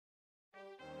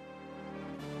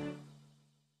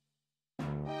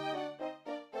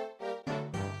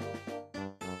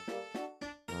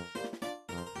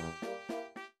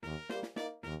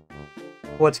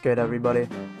What's good, everybody?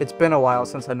 It's been a while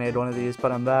since I made one of these,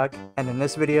 but I'm back, and in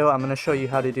this video I'm going to show you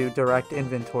how to do direct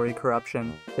inventory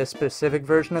corruption. This specific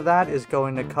version of that is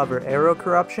going to cover arrow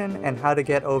corruption and how to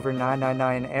get over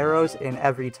 999 arrows in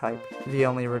every type. The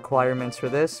only requirements for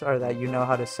this are that you know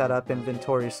how to set up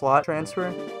inventory slot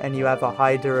transfer, and you have a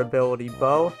high durability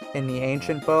bow in the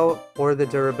ancient bow or the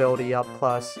durability up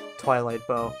plus twilight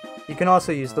bow. You can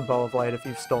also use the bow of light if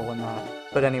you've stolen that.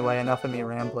 But anyway, enough of me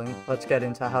rambling. Let's get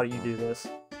into how you do this.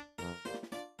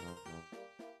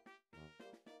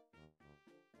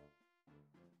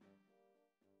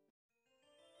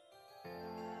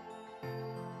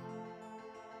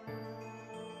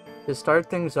 To start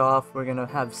things off, we're going to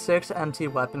have 6 empty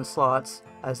weapon slots,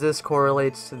 as this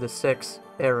correlates to the 6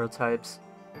 arrow types.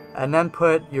 And then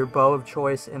put your bow of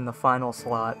choice in the final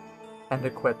slot, and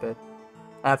equip it.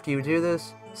 After you do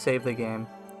this, save the game.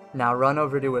 Now run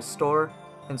over to a store,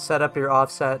 and set up your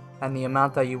offset, and the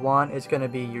amount that you want is going to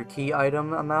be your key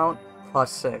item amount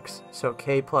plus 6, so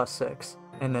K plus 6.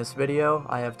 In this video,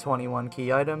 I have 21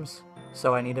 key items,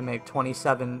 so I need to make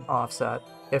 27 offset,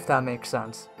 if that makes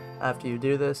sense. After you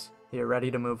do this, you're ready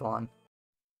to move on.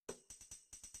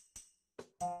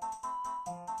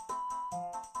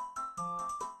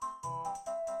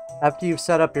 After you've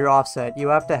set up your offset, you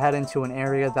have to head into an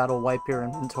area that'll wipe your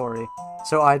inventory.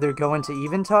 So either go into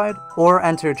Eventide, or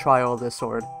enter Trial of the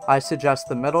Sword. I suggest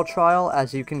the middle trial,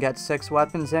 as you can get 6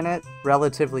 weapons in it,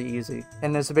 relatively easy.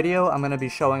 In this video, I'm going to be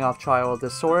showing off Trial of the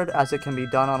Sword, as it can be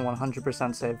done on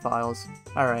 100% save files.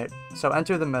 Alright, so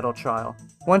enter the middle trial.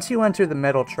 Once you enter the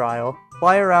middle trial,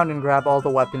 fly around and grab all the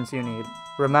weapons you need.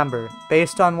 Remember,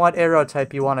 based on what arrow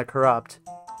type you want to corrupt,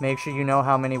 make sure you know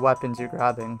how many weapons you're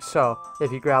grabbing. So,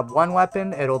 if you grab 1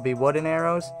 weapon, it'll be wooden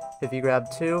arrows. If you grab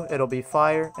 2, it'll be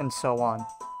fire, and so on.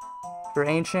 For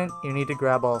ancient, you need to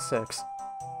grab all 6.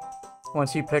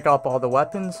 Once you pick up all the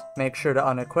weapons, make sure to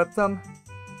unequip them,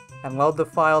 and load the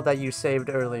file that you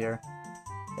saved earlier.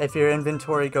 If your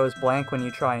inventory goes blank when you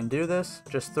try and do this,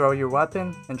 just throw your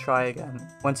weapon and try again.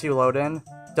 Once you load in,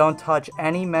 don't touch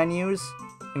any menus,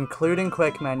 including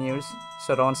quick menus,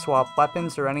 so don't swap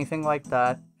weapons or anything like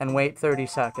that, and wait 30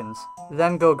 seconds.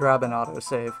 Then go grab an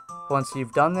autosave. Once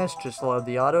you've done this, just load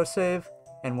the autosave,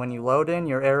 and when you load in,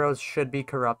 your arrows should be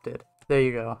corrupted. There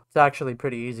you go. It's actually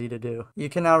pretty easy to do. You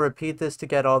can now repeat this to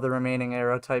get all the remaining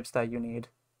arrow types that you need.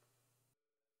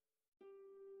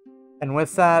 And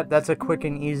with that, that's a quick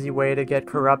and easy way to get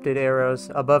corrupted arrows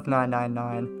above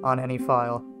 999 on any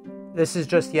file. This is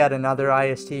just yet another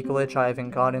IST glitch I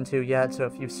haven't got into yet, so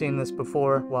if you've seen this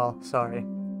before, well, sorry.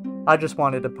 I just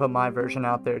wanted to put my version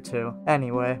out there too.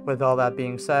 Anyway, with all that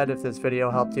being said, if this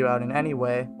video helped you out in any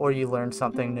way, or you learned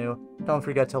something new, don't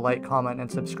forget to like, comment,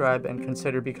 and subscribe, and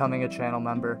consider becoming a channel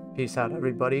member. Peace out,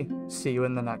 everybody. See you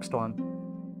in the next one.